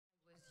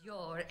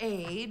your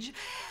age,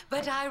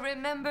 but I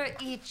remember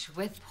each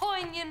with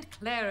poignant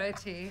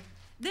clarity.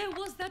 There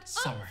was that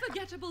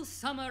unforgettable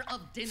summer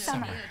of dinner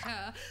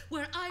theater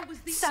where I was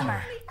the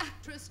Summer. only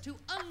actress to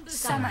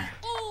understand Summer.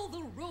 all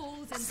the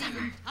roles in the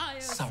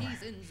entire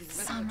season's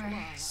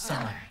repertoire.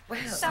 Summer.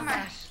 Well, Summer.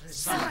 Ashley,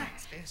 Summer.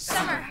 Shakespeare,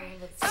 Summer.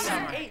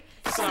 Summer.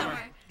 Summer.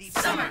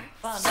 Summer.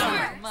 Fun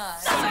Summer. of mine.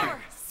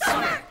 Summer.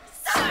 Summer.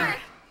 Summer.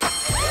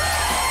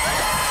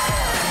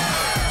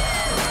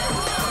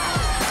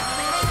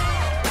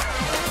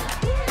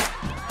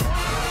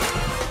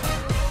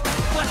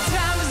 What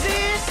time is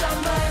it?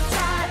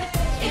 Summertime.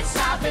 It's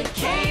our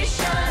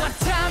vacation. What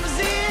time is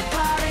it?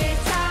 Party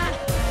time.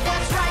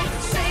 That's right,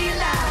 say it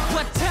loud.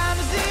 What time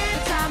is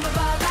it? Time of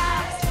our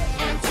lives.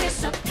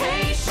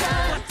 Anticipation.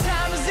 What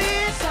time is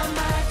it?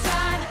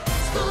 Summertime.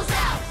 School's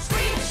out,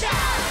 scream,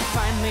 shout.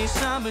 Finally,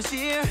 summer's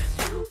here.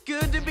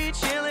 Good to be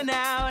chilling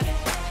out.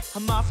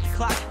 I'm off the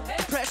clock,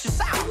 the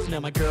pressure's out. Now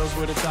my girl's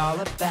what it's all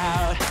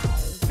about.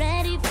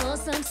 Ready for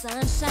some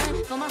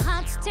sunshine, for my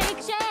heart to take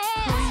shape.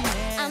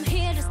 I'm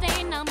here to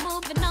stay, not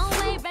moving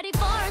away. Ready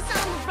for a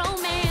summer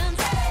romance.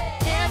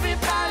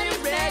 Everybody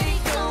ready,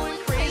 going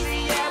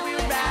crazy, yeah,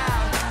 we're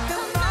out.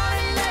 Come on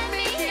and let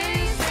me hear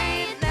you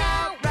say it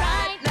now,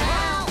 right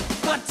now.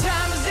 What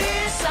time is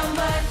it?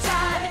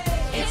 Summertime.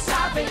 It's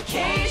our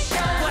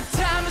vacation. What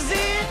time is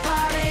it?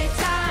 Party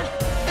time.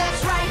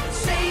 That's right,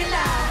 say it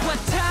loud. What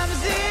time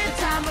is it?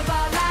 Time of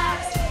our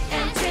lives.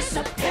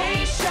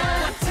 Anticipation.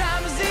 What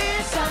time is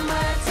it?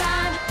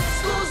 Summertime.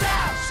 School's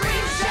out,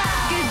 scream,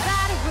 shout.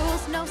 Goodbye to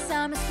rules, no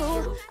summer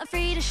school. I'm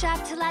free to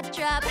shop till I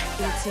drop.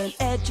 It's an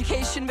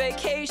education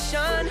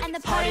vacation. And the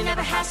party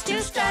never has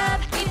to stop.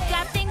 We've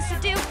got things to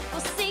do,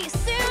 we'll see you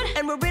soon.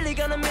 And we're really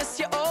gonna miss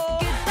you all.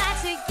 Goodbye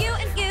to you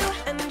and you.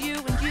 And you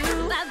and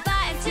you.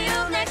 Bye-bye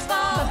until next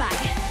fall.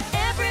 Bye-bye.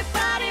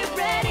 Everybody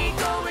ready,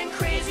 going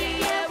crazy,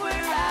 yeah, we're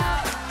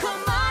out.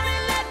 Come on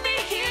and let me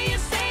hear you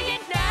say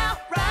it now,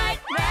 right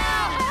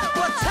now.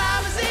 What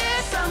time is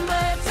it?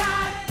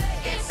 Summertime,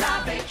 it's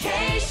our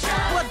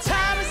vacation. What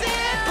time is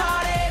it?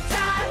 Party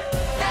time,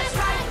 that's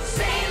right,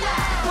 say it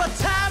loud. What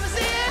time is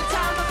it?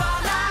 Time of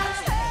our lives,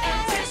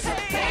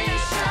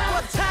 anticipation.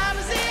 What time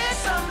is it?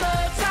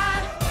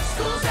 Summertime,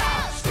 school's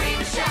out, scream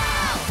and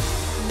shout.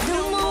 No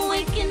more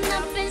waking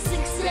up at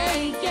 6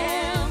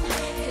 a.m.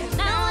 'Cause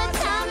now our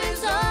time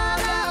is all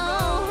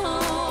alone.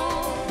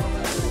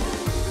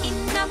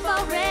 Enough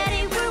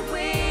already, we're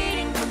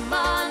waiting. Come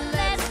on,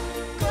 let's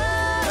go.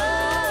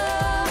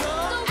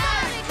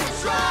 Out of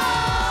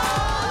control.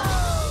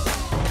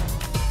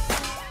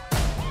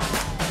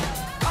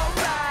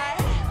 Alright.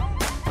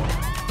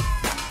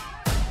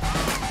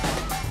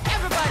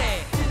 Everybody.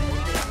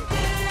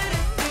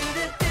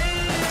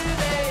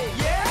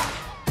 Yeah.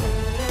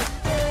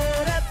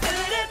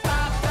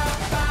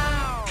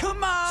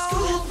 Come on.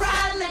 School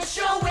pride, let's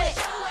show it.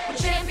 We're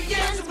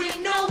champions, we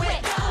know it.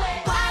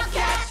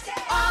 Wildcats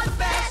are the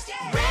best.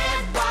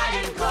 Red, white,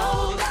 and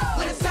gold.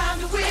 When it's time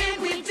to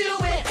win, we do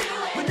it.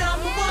 We're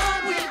number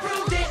one, we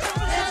proved it.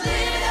 Let's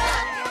live it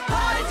up,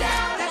 party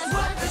down. That's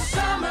what the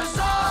summer's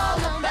all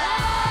about.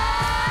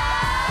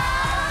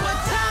 What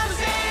time is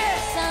it?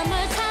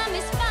 Summertime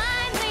is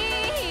finally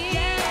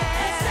here.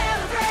 Let's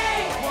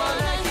celebrate.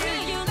 Wanna hear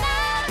you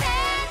loud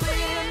and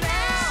clear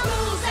now.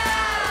 School's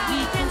out. We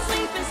can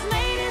sleep as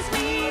late as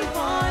we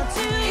want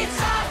to. It's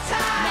our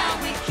time. Now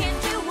we can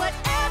do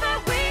whatever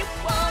we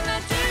wanna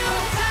do.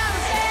 What time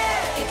is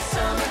it? It's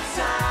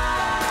summertime.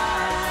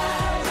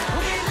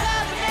 We're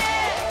loving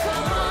it.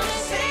 Come on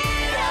and sing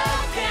it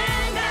up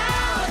and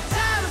down. What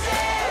time is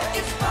it?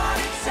 It's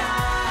party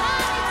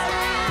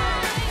time.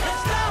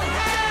 Let's go and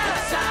have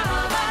the time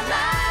of our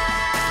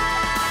lives.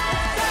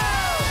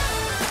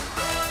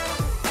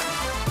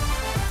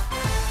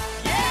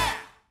 Yeah.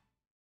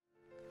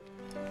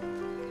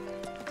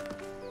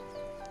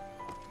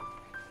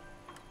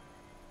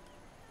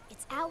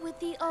 It's out with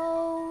the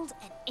old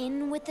and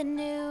in with the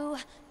new.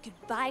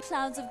 Goodbye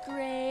clouds of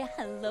gray,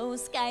 hello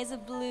skies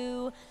of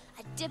blue.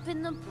 I dip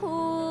in the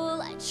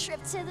pool, I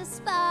trip to the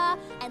spa.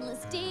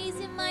 Endless days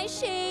in my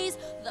chaise,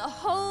 the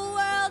whole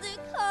world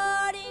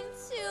according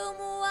to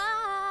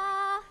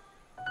moi.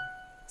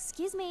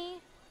 Excuse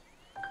me.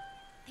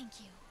 Thank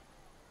you.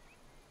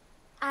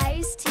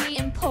 Iced tea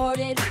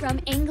imported from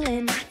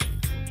England.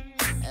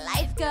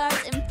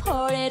 Lifeguards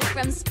imported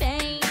from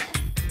Spain.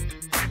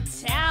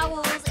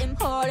 Towels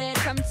imported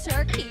from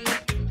Turkey.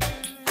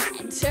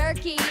 And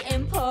turkey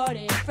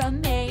imported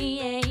from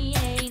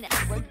Maine.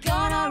 We're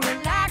gonna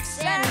relax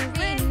and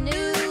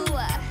renew.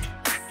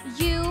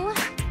 You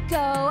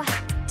go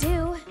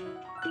do.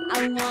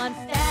 I want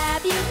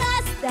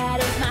fabulous, that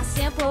is my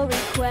simple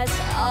request.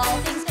 All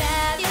things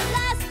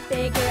fabulous,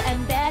 bigger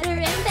and better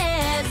and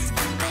best.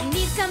 I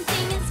need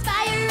something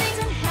inspiring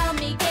to help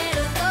me get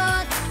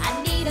along. I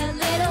need a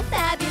little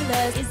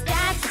fabulous. Is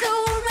that so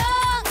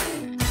wrong?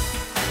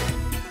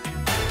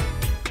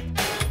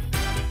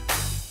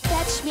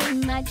 Fetch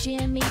me my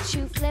Jimmy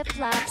Choo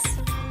flip-flops.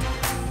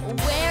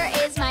 Where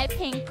is my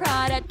pink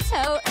Prada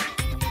tote?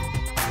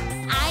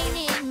 I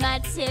need my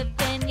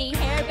Tiffany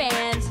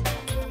hairband.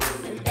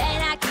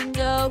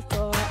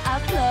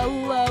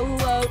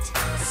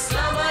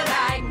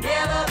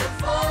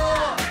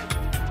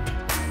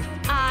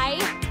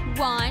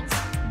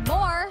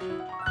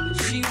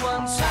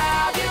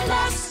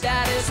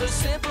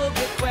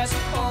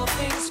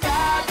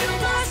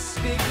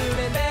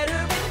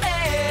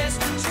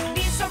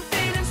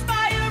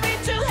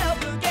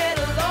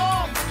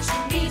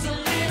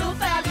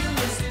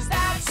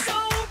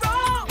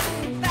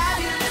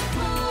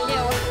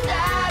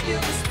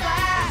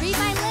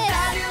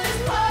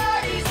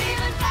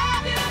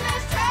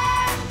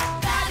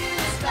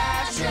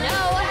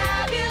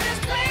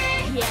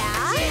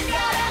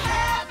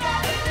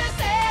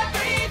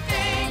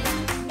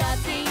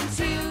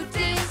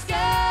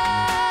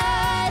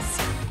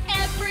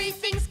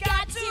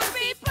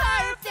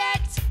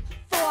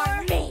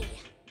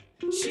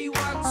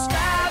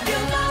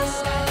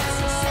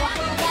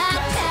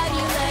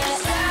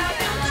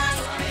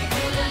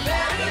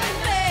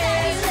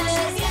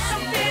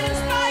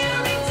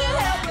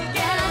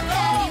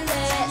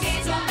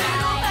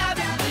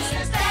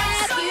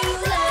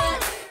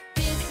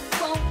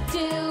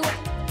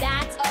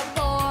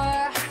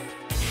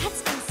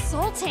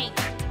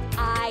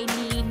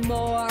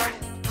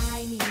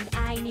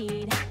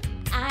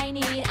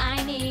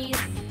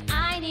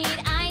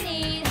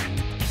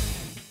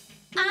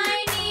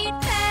 need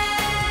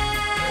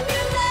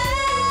fabulous.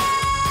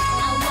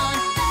 I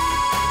want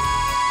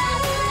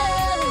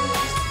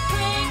fabulous.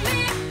 Bring me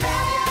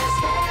Fabulous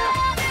hair,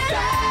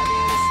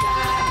 fabulous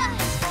style,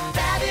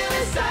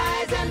 fabulous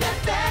eyes and a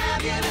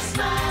fabulous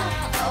smile.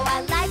 Oh, I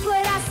like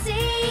what I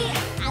see.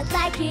 I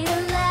like it a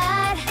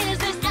lot. Is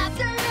this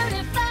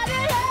absolutely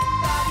fabulous?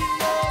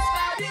 Fabulous,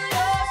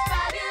 fabulous,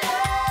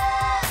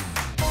 fabulous.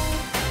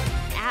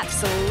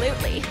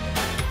 Absolutely.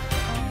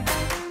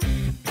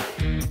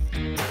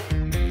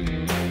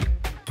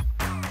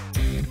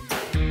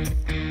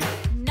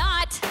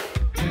 Not.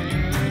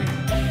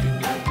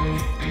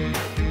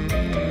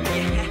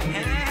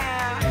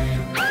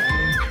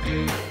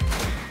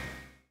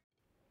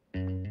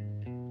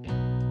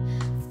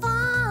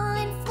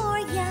 Falling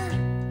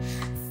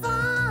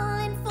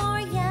for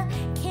ya,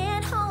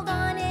 can't hold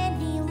on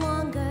any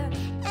longer,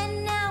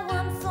 and now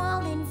I'm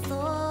falling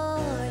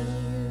for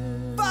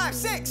you. 5,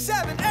 6,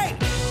 7, 8.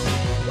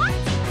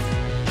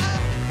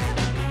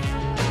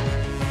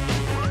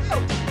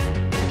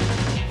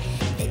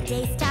 The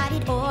day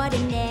started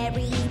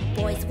ordinary,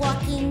 boys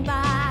walking by.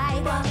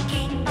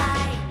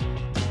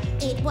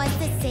 It was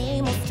the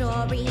same old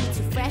story,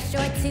 too fresh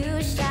or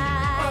too shy.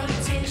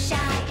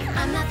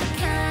 I'm not the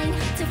kind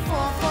to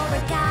fall for a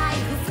guy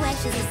who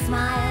flashes a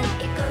smile.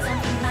 It goes on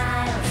for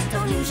miles.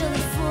 Don't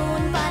usually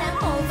swoon, but I'm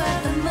over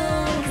the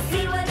moon. 'Cause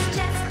he was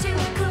just too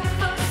cool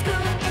for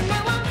school, and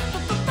now I'm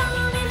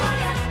falling for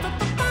ya.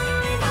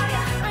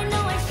 I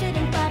know I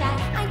shouldn't, but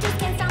I just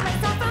can't stop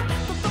myself from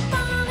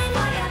falling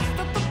for ya.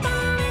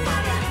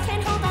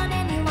 Can't hold on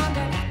any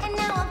longer, and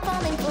now I'm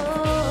falling for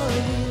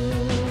you.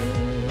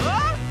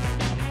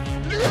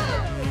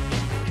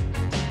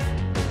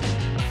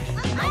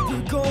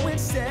 We're going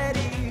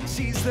steady,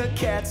 she's the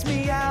cat's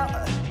meow.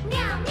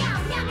 Meow, meow,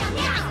 meow, meow,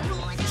 meow.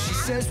 She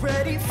says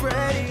ready,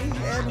 Freddy,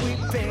 and we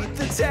paint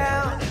the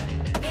town.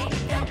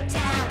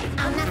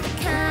 I'm not the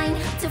kind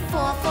to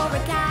fall for a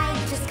guy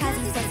just 'cause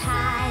he says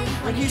hi.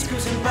 When he's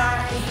cruising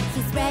by,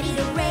 He's ready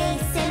to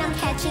race, and I'm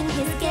catching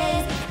his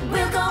gaze.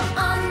 We'll go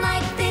on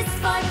like this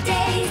for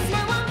days.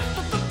 Now I'm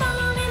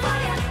falling for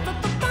ya.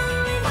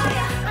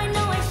 I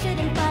know I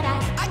shouldn't, but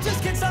I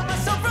just can't stop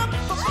myself from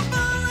falling.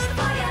 falling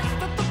for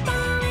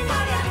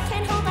ya.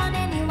 Can't hold on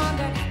any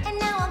longer, and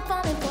now I'm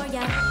falling for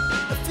ya.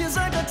 It feels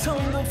like I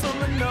tumble from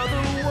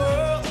another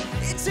world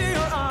into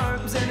your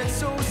arms, and it's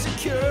so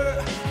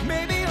secure.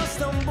 Maybe I'll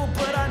stumble,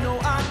 but I know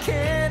I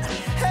can.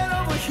 Head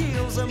over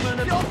heels, I'm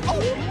gonna go.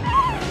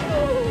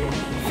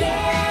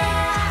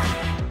 Yeah,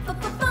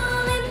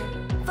 falling.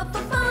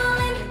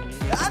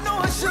 I know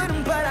I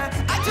shouldn't, but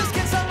I just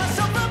can't stop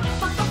myself from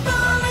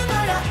falling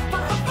for ya.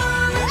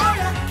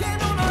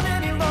 Can't hold on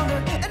any longer,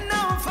 and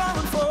now I'm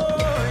falling for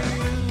you.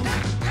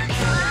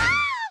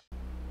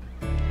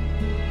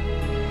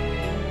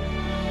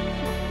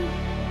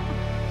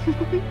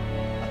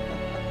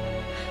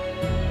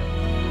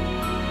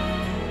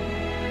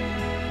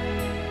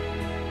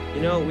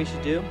 You know what we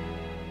should do?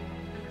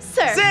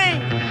 Sir.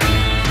 Sing!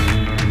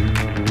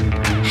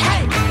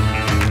 Hey!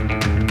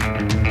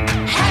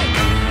 Hey!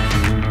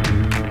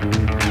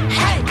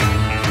 Hey!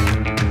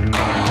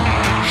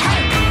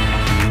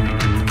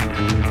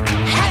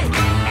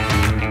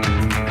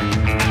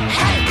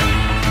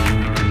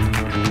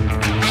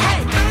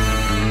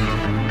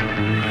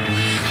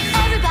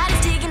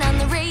 Everybody's digging on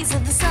the rays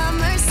of the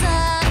summer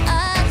sun.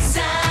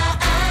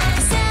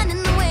 The sand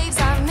and the waves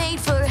are made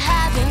for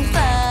having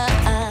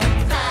fun.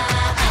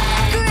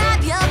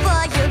 Grab your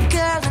boy, your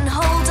girl, and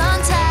hold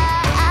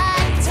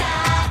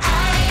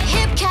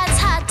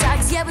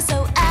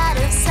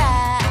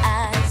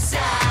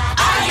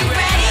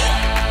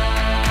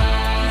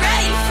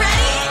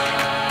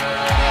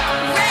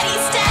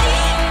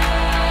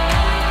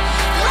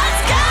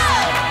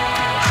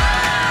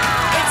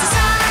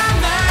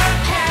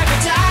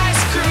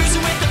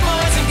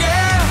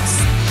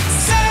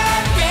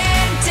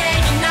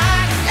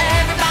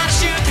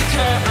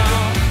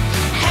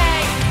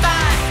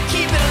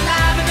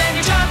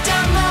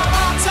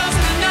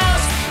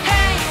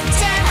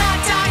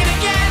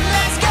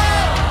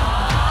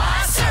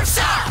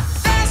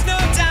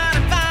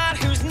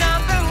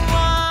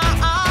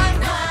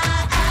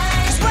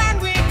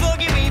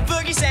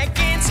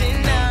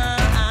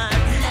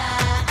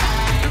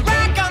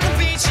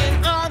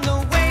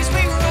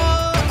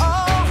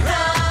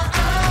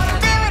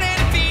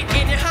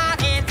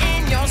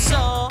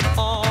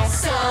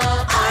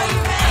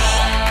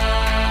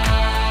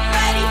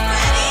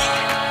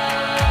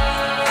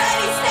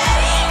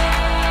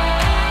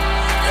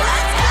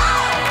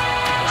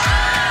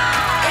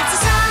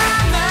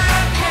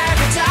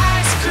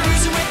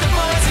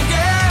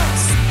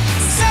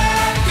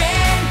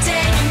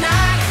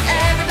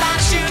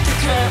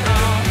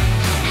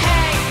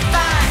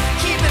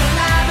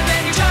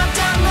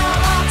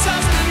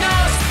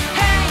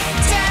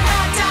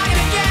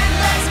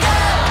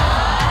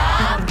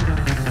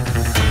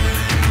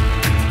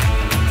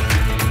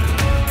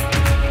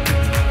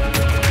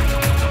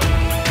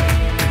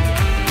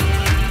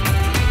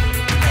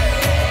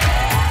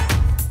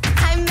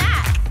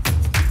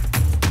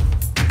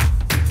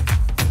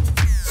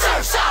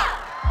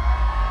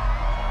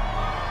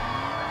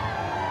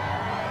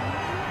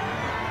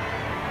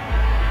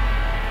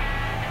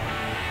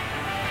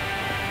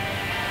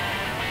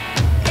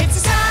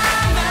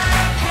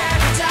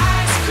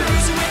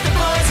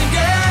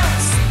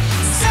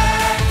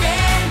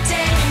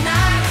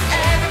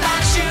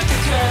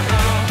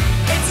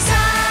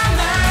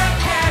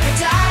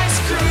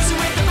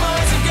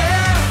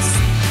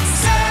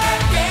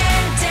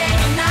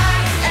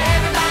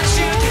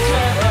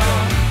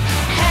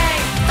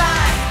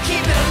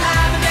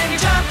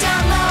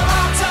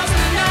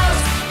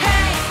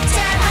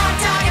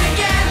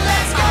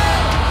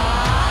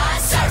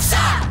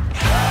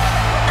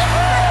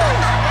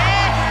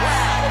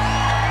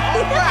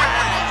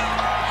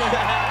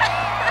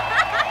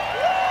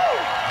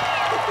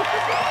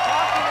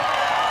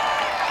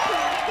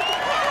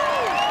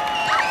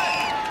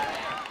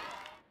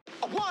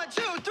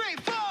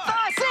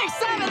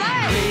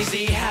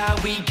see how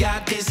we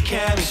got this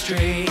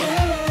chemistry.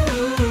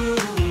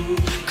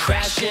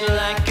 Crashing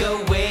like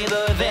a wave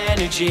of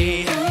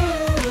energy.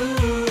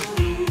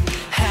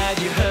 Have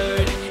you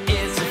heard?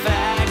 It's a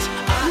fact.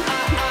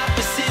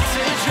 Opposites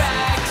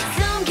attract.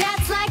 Some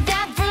cats like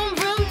that vroom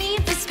vroom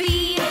need for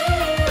speed,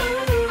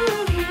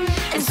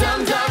 and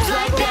some dogs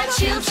like that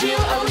chill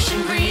chill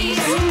ocean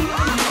breeze.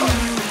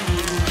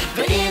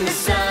 But in the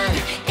sun,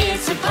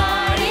 it's a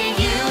party,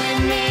 you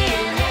and me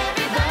and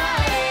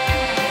everybody.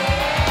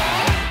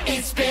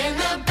 It's been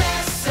the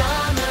best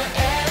summer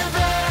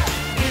ever.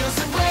 Wheels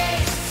and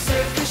waves,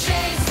 surfing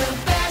shades, the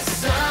best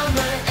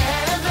summer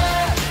ever.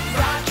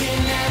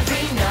 Rocking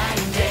every night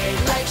and day,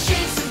 like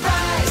shades of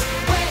fries,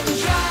 wet and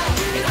dry.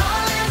 It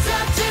all adds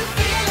up to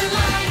feeling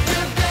like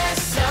the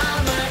best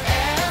summer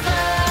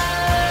ever.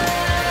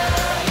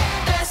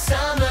 Best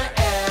summer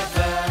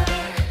ever.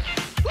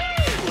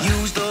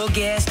 Use the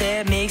gas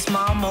that makes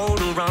my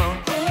motor run.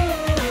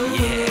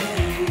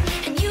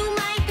 And you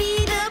might be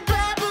the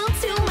bubble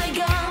to my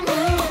gum.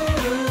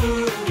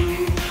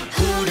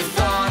 Who'd have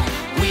thought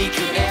we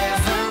could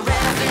ever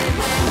have it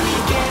when we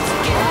get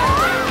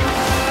together?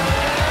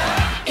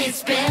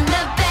 It's been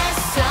the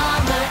best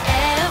summer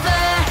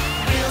ever.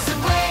 Wheels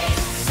and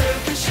waves,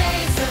 surfing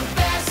shades, the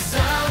best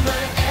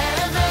summer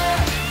ever.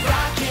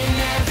 Rocking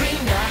every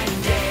night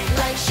and day,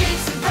 like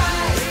shades of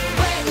fries,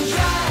 wet and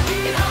dry.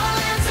 It all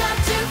adds up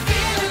to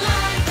feeling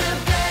like the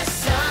best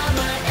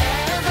summer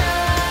ever.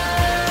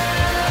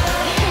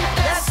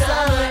 Best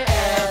summer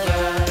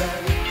ever.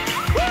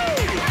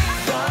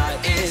 Thought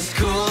it's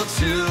cool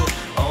to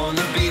on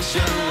the beach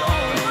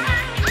alone.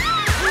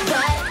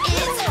 But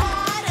it's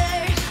harder,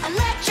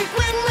 electric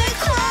when we're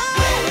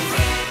close.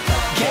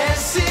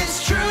 Guess it's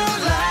true,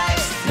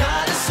 life's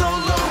not a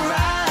solo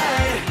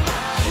ride.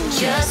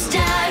 Just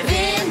dive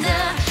in,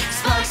 the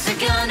sparks are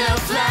gonna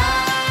fly.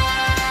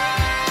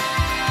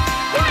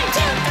 1,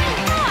 2, 3,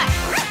 4.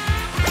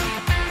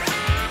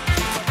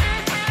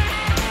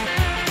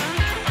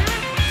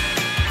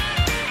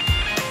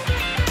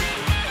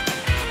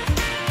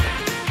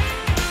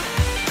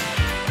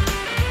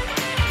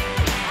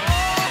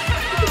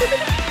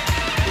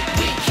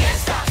 We can't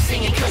stop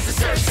singing 'cause the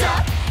surf's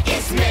up.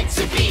 It's meant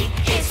to be,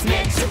 it's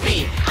meant to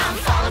be. I'm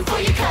falling for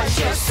you 'cause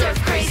you're surf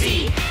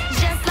crazy.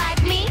 Just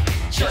like me,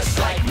 Just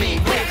like me,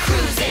 we're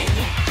cruising,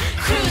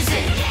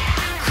 cruising,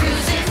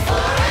 cruising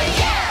for a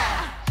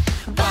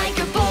yeah. Bike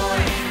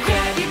aboard,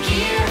 grab your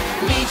gear,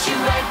 meet you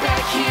right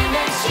back here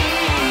next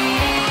year.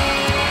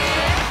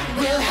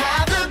 We'll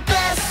have the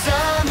best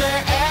summer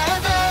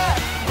ever.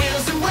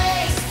 Wheels and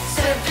waves,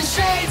 surfing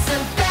shades, the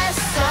best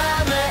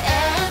summer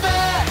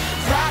ever.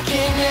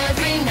 Rocking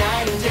every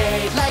night and day,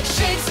 like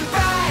shapes and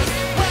fries,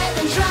 wet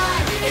and dry.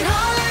 It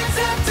all adds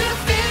up to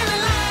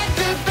feeling like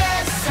the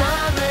best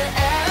summer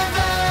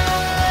ever.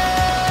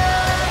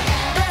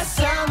 Best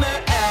summer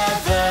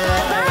ever.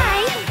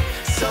 bye.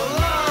 So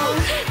long.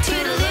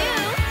 Toodaloo.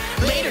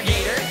 Later,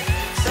 Gator.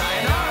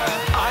 Sayonara.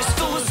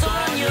 Hasta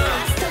lasagna.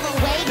 Hasta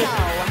luego.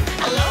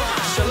 Aloha.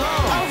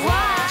 Shalom. Au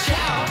revoir.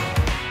 Ciao.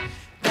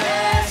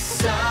 Best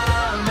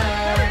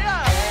summer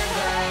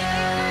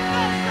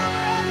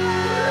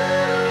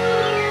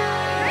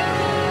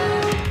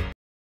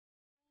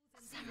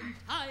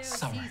Entire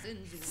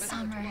season's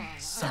repertoire.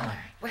 Summer.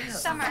 Well,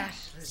 Summer.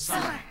 Ashley,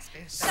 Summer.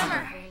 Shakespeare's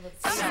Summer. full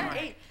of Summer.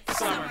 summer.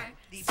 Summer.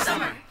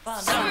 Summer.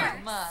 Fun Summer.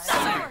 of mine.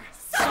 Summer.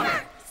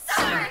 Summer.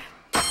 Summer.